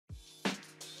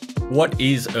What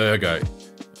is Ergo?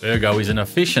 Ergo is an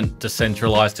efficient,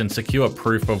 decentralized and secure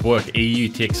proof-of-work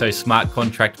eUTXO smart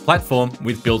contract platform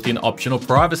with built-in optional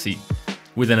privacy.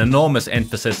 With an enormous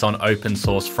emphasis on open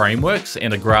source frameworks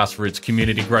and a grassroots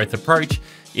community growth approach,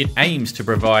 it aims to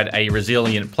provide a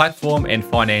resilient platform and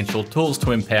financial tools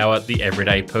to empower the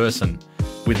everyday person.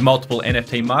 With multiple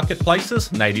NFT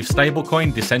marketplaces, native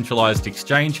stablecoin, decentralized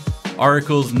exchange,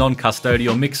 oracles,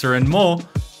 non-custodial mixer and more,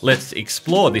 let's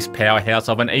explore this powerhouse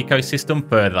of an ecosystem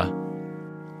further.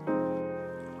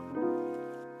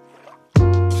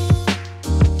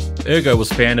 Ergo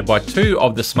was founded by two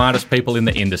of the smartest people in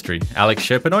the industry, Alex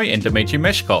Sherpanoy and Dmitry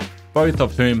Meshkov, both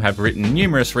of whom have written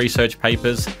numerous research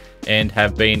papers and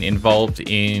have been involved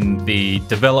in the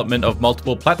development of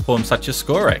multiple platforms such as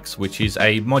ScoreX, which is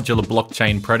a modular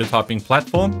blockchain prototyping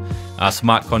platform,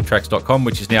 smartcontracts.com,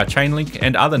 which is now Chainlink,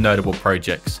 and other notable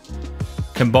projects.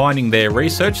 Combining their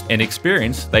research and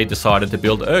experience, they decided to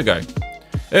build Ergo.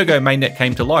 Ergo mainnet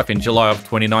came to life in July of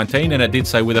 2019, and it did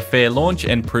so with a fair launch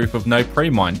and proof of no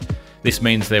pre-mine. This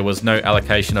means there was no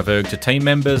allocation of ERG to team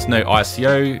members, no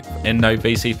ICO, and no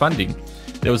VC funding.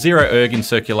 There was zero ERG in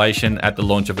circulation at the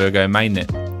launch of Ergo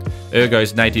mainnet.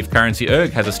 Ergo's native currency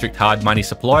ERG has a strict hard money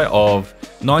supply of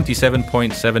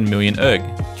 97.7 million ERG.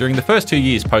 During the first 2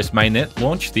 years post mainnet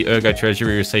launch, the Ergo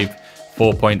treasury received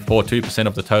 4.42%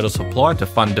 of the total supply to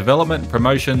fund development,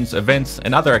 promotions, events,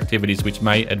 and other activities which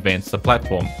may advance the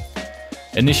platform.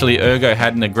 Initially, Ergo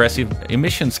had an aggressive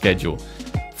emission schedule.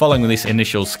 Following this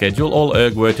initial schedule, all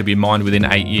ERG were to be mined within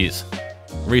 8 years.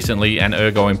 Recently, an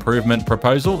Ergo improvement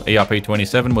proposal,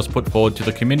 ERP27, was put forward to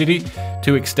the community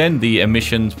to extend the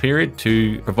emissions period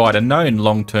to provide a known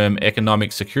long-term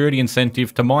economic security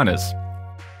incentive to miners.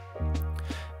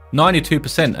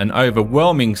 92%, an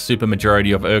overwhelming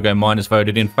supermajority of Ergo miners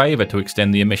voted in favour to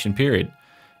extend the emission period.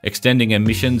 Extending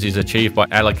emissions is achieved by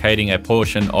allocating a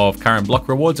portion of current block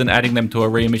rewards and adding them to a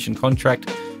re-emission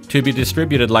contract to be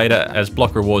distributed later as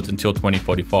block rewards until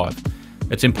 2045.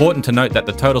 It's important to note that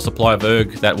the total supply of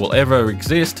ERG that will ever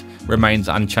exist remains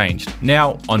unchanged.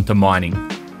 Now, onto mining.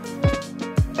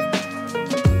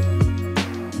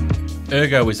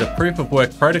 Ergo is a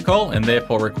proof-of-work protocol and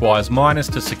therefore requires miners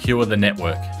to secure the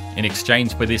network. In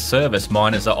exchange for this service,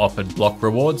 miners are offered block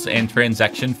rewards and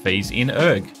transaction fees in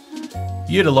ERG.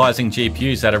 Utilising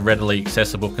GPUs that are readily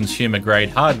accessible consumer-grade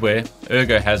hardware,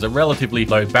 Ergo has a relatively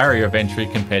low barrier of entry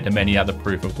compared to many other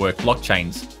proof-of-work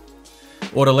blockchains.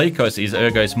 Autolycos is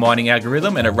Ergo's mining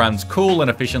algorithm, and it runs cool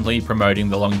and efficiently, promoting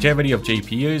the longevity of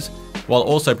GPUs while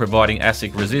also providing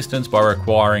ASIC resistance by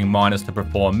requiring miners to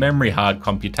perform memory-hard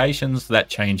computations that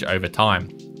change over time.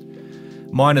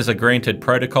 Miners are granted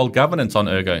protocol governance on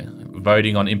Ergo,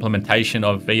 voting on implementation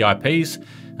of VIPs,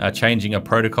 changing of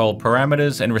protocol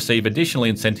parameters, and receive additional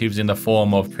incentives in the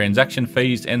form of transaction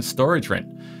fees and storage rent.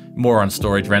 More on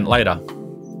storage rent later.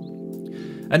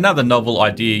 Another novel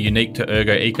idea unique to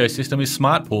Ergo ecosystem is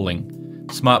smart pooling.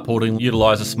 Smart pooling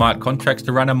utilises smart contracts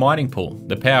to run a mining pool.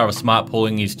 The power of smart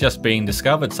pooling is just being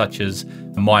discovered, such as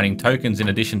mining tokens in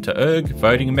addition to ERG,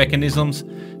 voting mechanisms,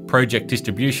 project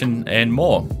distribution, and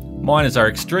more. Miners are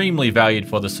extremely valued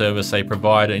for the service they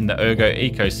provide in the Ergo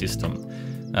ecosystem.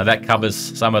 That covers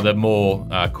some of the more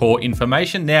core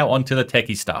information. Now onto the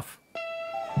techie stuff.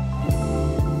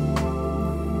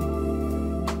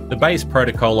 The base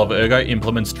protocol of Ergo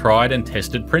implements tried and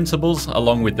tested principles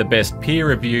along with the best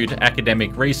peer-reviewed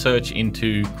academic research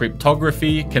into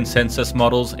cryptography, consensus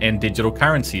models, and digital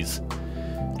currencies.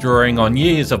 Drawing on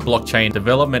years of blockchain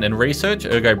development and research,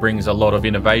 Ergo brings a lot of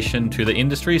innovation to the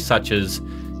industry, such as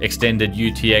extended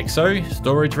UTXO,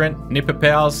 storage rent,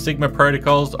 NIPoPoWs, Sigma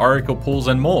protocols, Oracle pools,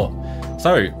 and more.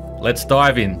 So, let's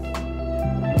dive in.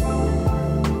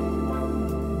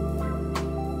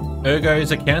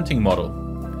 Ergo's accounting model.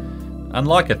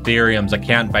 Unlike Ethereum's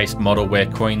account-based model where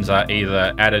coins are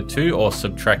either added to or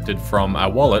subtracted from a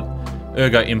wallet,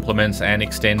 Ergo implements an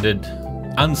extended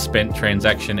unspent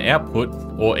transaction output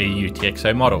or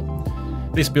eUTXO model.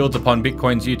 This builds upon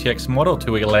Bitcoin's UTXO model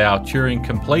to allow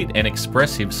Turing-complete and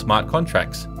expressive smart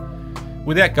contracts.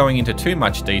 Without going into too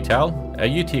much detail, a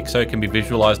UTXO can be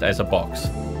visualized as a box.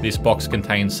 This box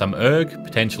contains some ERG,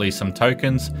 potentially some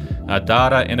tokens,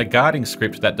 data, and a guarding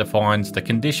script that defines the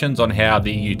conditions on how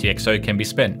the UTXO can be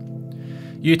spent.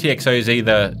 UTXOs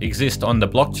either exist on the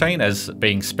blockchain as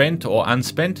being spent or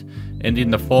unspent, and in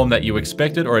the form that you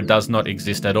expected, or it does not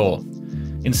exist at all.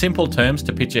 In simple terms,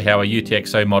 to picture how a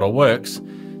UTXO model works,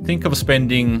 think of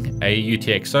spending a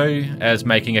UTXO as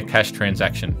making a cash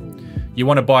transaction. You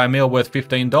want to buy a meal worth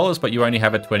 $15, but you only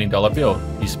have a $20 bill.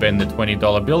 You spend the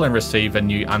 $20 bill and receive a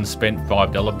new unspent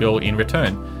 $5 bill in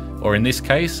return, or in this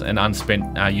case, an unspent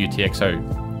UTXO.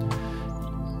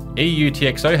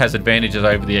 eUTXO has advantages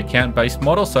over the account-based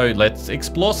model, so let's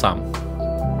explore some.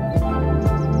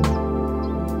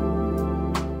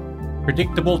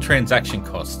 Predictable transaction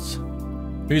costs.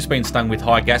 Who's been stung with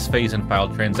high gas fees and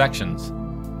failed transactions?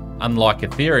 Unlike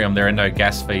Ethereum, there are no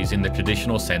gas fees in the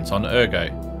traditional sense on Ergo.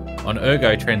 On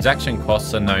Ergo, transaction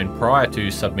costs are known prior to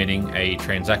submitting a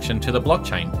transaction to the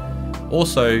blockchain.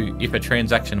 Also, if a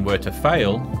transaction were to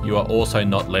fail, you are also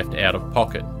not left out of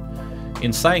pocket.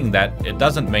 In saying that, it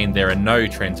doesn't mean there are no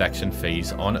transaction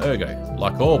fees on Ergo.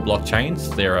 Like all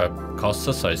blockchains, there are costs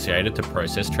associated to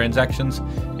process transactions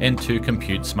and to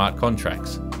compute smart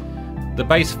contracts. The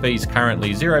base fee is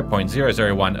currently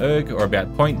 0.001 ERG, or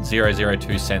about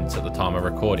 0.002 cents at the time of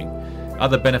recording.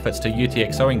 Other benefits to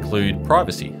UTXO include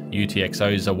privacy.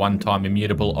 UTXOs are one-time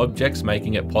immutable objects,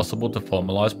 making it possible to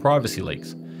formalize privacy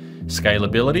leaks.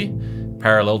 Scalability.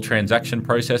 Parallel transaction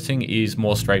processing is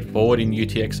more straightforward in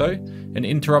UTXO. And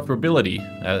interoperability.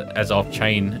 As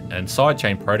off-chain and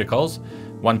side-chain protocols,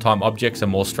 one-time objects are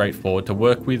more straightforward to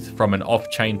work with from an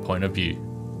off-chain point of view.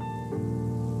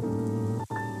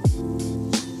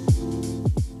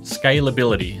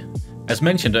 Scalability. As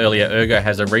mentioned earlier, Ergo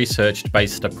has a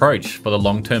research-based approach for the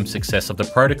long-term success of the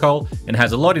protocol and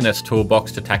has a lot in its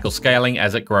toolbox to tackle scaling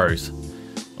as it grows.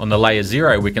 On the layer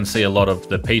 0, we can see a lot of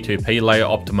the P2P layer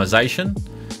optimization,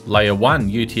 layer 1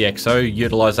 UTXO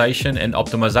utilization and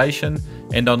optimization,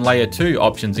 and on layer 2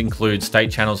 options include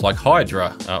state channels like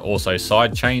Hydra, also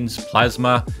sidechains,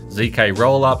 Plasma, ZK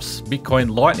rollups,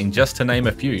 Bitcoin Lightning, just to name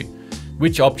a few.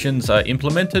 Which options are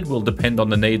implemented will depend on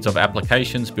the needs of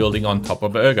applications building on top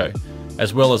of Ergo,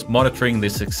 as well as monitoring the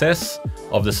success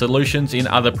of the solutions in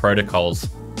other protocols.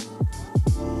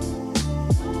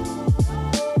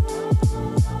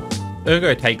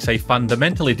 Ergo takes a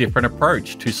fundamentally different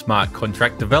approach to smart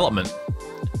contract development.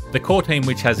 The core team,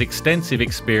 which has extensive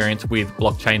experience with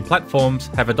blockchain platforms,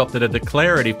 have adopted a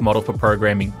declarative model for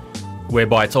programming,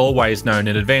 whereby it's always known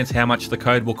in advance how much the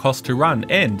code will cost to run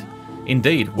and,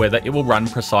 indeed, whether it will run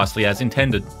precisely as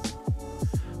intended.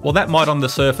 While that might on the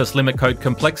surface limit code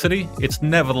complexity, it's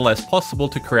nevertheless possible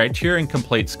to create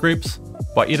Turing-complete scripts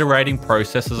by iterating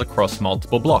processes across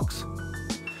multiple blocks.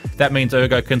 That means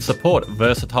Ergo can support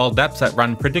versatile dApps that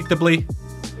run predictably,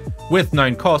 with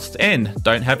known costs, and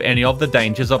don't have any of the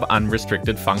dangers of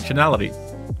unrestricted functionality.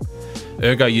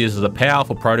 Ergo uses a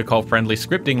powerful protocol-friendly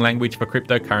scripting language for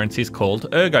cryptocurrencies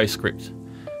called ErgoScript.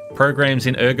 Programs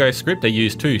in ErgoScript are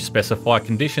used to specify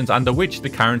conditions under which the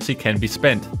currency can be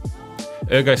spent.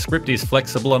 ErgoScript is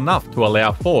flexible enough to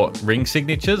allow for ring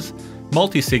signatures,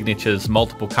 multi-signatures,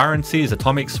 multiple currencies,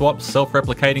 atomic swaps,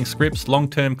 self-replicating scripts,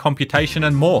 long-term computation,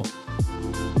 and more.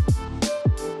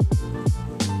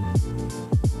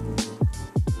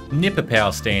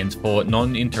 NIPoPoWs stands for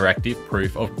Non-Interactive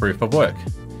Proof of Work.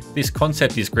 This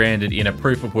concept is grounded in a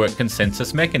proof-of-work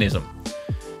consensus mechanism.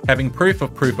 Having proof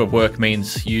of work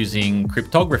means using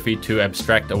cryptography to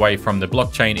abstract away from the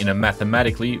blockchain in a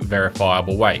mathematically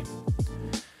verifiable way.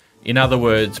 In other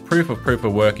words, proof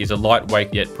of work is a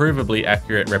lightweight yet provably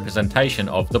accurate representation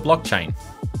of the blockchain.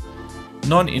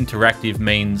 Non-interactive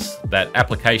means that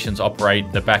applications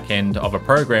operate the back end of a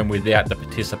program without the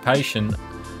participation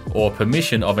or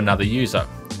permission of another user.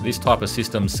 This type of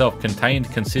system is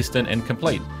self-contained, consistent, and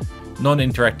complete.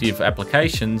 Non-interactive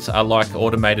applications are like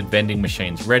automated vending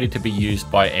machines, ready to be used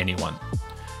by anyone.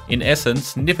 In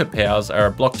essence, NIPoPoWs are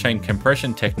a blockchain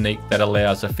compression technique that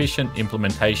allows efficient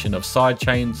implementation of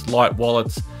sidechains, light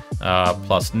wallets,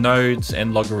 plus nodes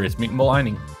and logarithmic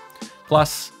mining.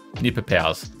 Plus,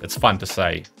 NIPoPoWs. It's fun to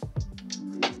say.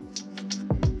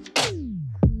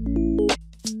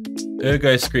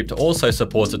 ErgoScript also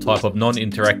supports a type of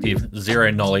non-interactive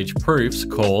zero-knowledge proofs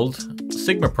called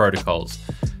Sigma protocols.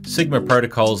 Sigma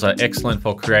protocols are excellent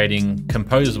for creating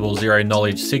composable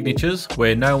zero-knowledge signatures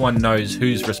where no one knows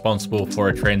who's responsible for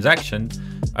a transaction,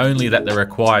 only that the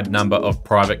required number of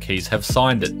private keys have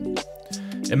signed it.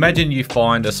 Imagine you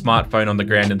find a smartphone on the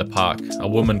ground in the park. A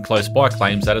woman close by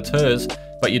claims that it's hers,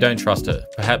 but you don't trust her.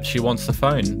 Perhaps she wants the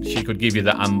phone. She could give you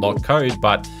the unlocked code,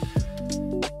 but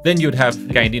then you'd have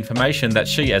gained information that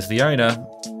she, as the owner,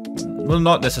 will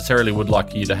not necessarily would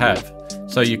like you to have.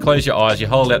 So you close your eyes, you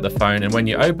hold out the phone, and when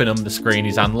you open them, the screen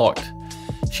is unlocked.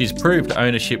 She's proved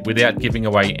ownership without giving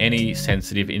away any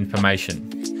sensitive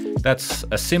information. That's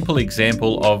a simple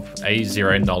example of a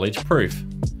zero-knowledge proof.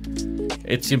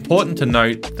 It's important to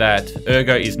note that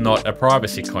Ergo is not a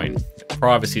privacy coin.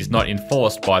 Privacy is not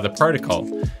enforced by the protocol.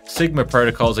 Sigma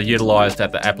protocols are utilized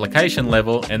at the application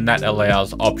level, and that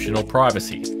allows optional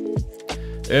privacy.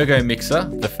 Ergo Mixer,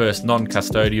 the first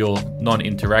non-custodial,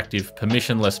 non-interactive,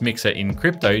 permissionless mixer in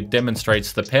crypto,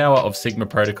 demonstrates the power of Sigma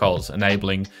protocols,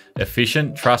 enabling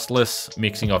efficient, trustless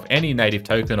mixing of any native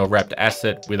token or wrapped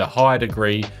asset with a high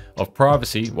degree of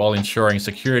privacy while ensuring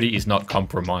security is not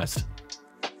compromised.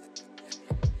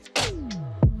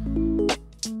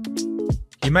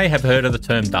 You may have heard of the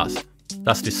term dust.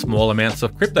 Dust is small amounts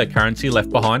of cryptocurrency left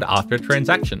behind after a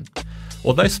transaction.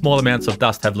 Although small amounts of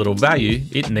dust have little value,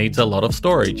 it needs a lot of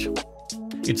storage.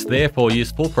 It's therefore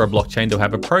useful for a blockchain to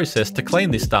have a process to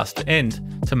clean this dust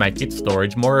and to make its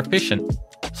storage more efficient.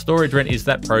 Storage rent is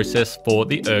that process for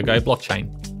the Ergo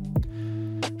blockchain.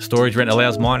 Storage rent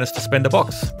allows miners to spend a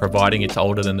box, providing it's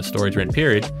older than the storage rent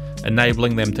period,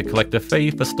 enabling them to collect a fee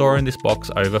for storing this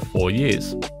box over 4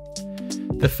 years.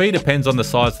 The fee depends on the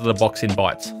size of the box in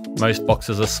bytes. Most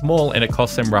boxes are small and it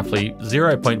costs them roughly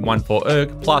 0.14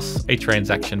 ERG plus a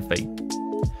transaction fee.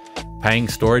 Paying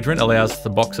storage rent allows the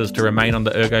boxes to remain on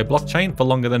the Ergo blockchain for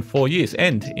longer than 4 years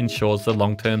and ensures the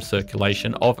long-term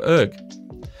circulation of ERG.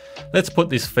 Let's put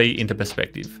this fee into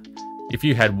perspective. If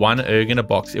you had 1 ERG in a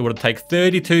box, it would take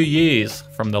 32 years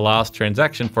from the last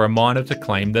transaction for a miner to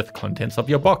claim the contents of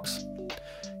your box.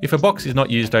 If a box is not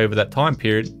used over that time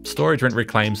period, storage rent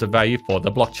reclaims the value for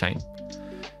the blockchain.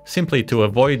 Simply to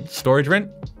avoid storage rent,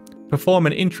 perform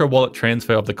an intra-wallet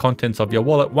transfer of the contents of your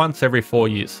wallet once every 4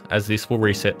 years, as this will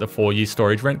reset the 4-year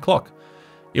storage rent clock.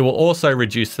 It will also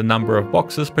reduce the number of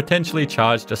boxes potentially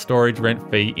charged a storage rent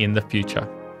fee in the future.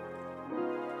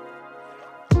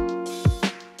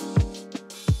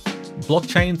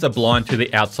 Blockchains are blind to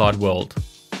the outside world.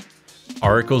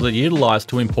 Oracles are utilised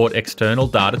to import external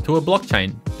data to a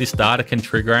blockchain. This data can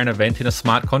trigger an event in a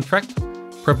smart contract,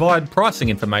 provide pricing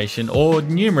information, or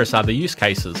numerous other use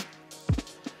cases.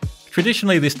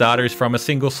 Traditionally, this data is from a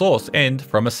single source and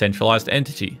from a centralised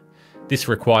entity. This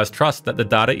requires trust that the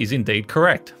data is indeed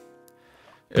correct.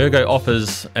 Ergo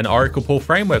offers an Oracle pool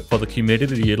framework for the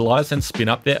community to utilise and spin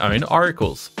up their own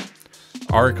oracles.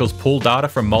 Oracles pull data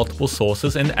from multiple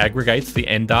sources and aggregates the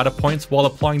end data points while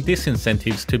applying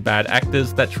disincentives to bad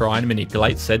actors that try and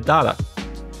manipulate said data.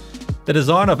 The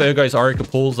design of Ergo's Oracle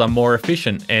pools are more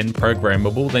efficient and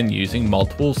programmable than using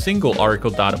multiple single Oracle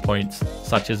data points,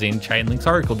 such as in Chainlink's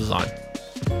Oracle design.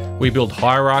 We build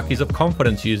hierarchies of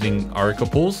confidence using Oracle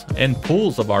pools and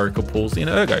pools of Oracle pools in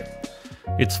Ergo.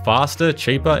 It's faster,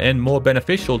 cheaper, and more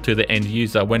beneficial to the end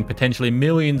user when potentially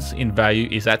millions in value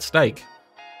is at stake.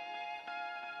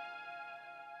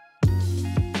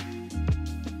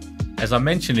 As I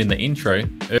mentioned in the intro,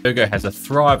 Ergo has a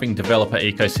thriving developer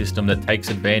ecosystem that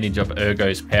takes advantage of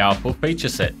Ergo's powerful feature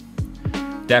set.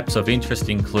 dApps of interest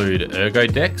include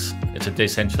ErgoDex, it's a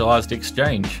decentralized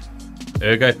exchange,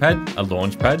 ErgoPad, a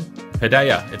launchpad,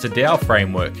 Paideia, it's a DAO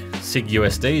framework,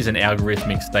 SigUSD is an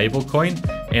algorithmic stablecoin,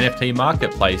 NFT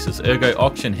marketplaces, Ergo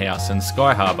Auction House and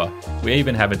Sky Harbor. We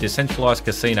even have a decentralized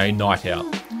casino night out.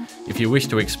 If you wish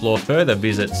to explore further,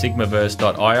 visit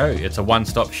sigmaverse.io. It's a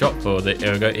one-stop shop for the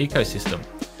Ergo ecosystem.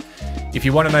 If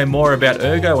you want to know more about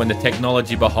Ergo and the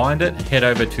technology behind it, head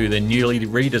over to the newly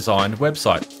redesigned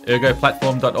website,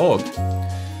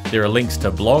 ergoplatform.org. There are links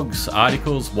to blogs,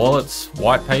 articles, wallets,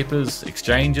 white papers,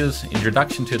 exchanges,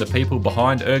 introduction to the people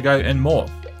behind Ergo and more.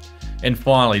 And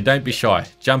finally, don't be shy.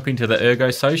 Jump into the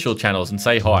Ergo social channels and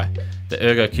say hi. The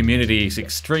Ergo community is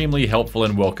extremely helpful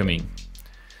and welcoming.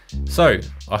 So,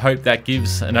 I hope that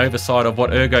gives an oversight of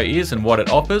what Ergo is and what it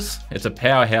offers. It's a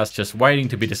powerhouse just waiting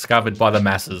to be discovered by the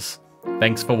masses.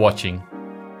 Thanks for watching.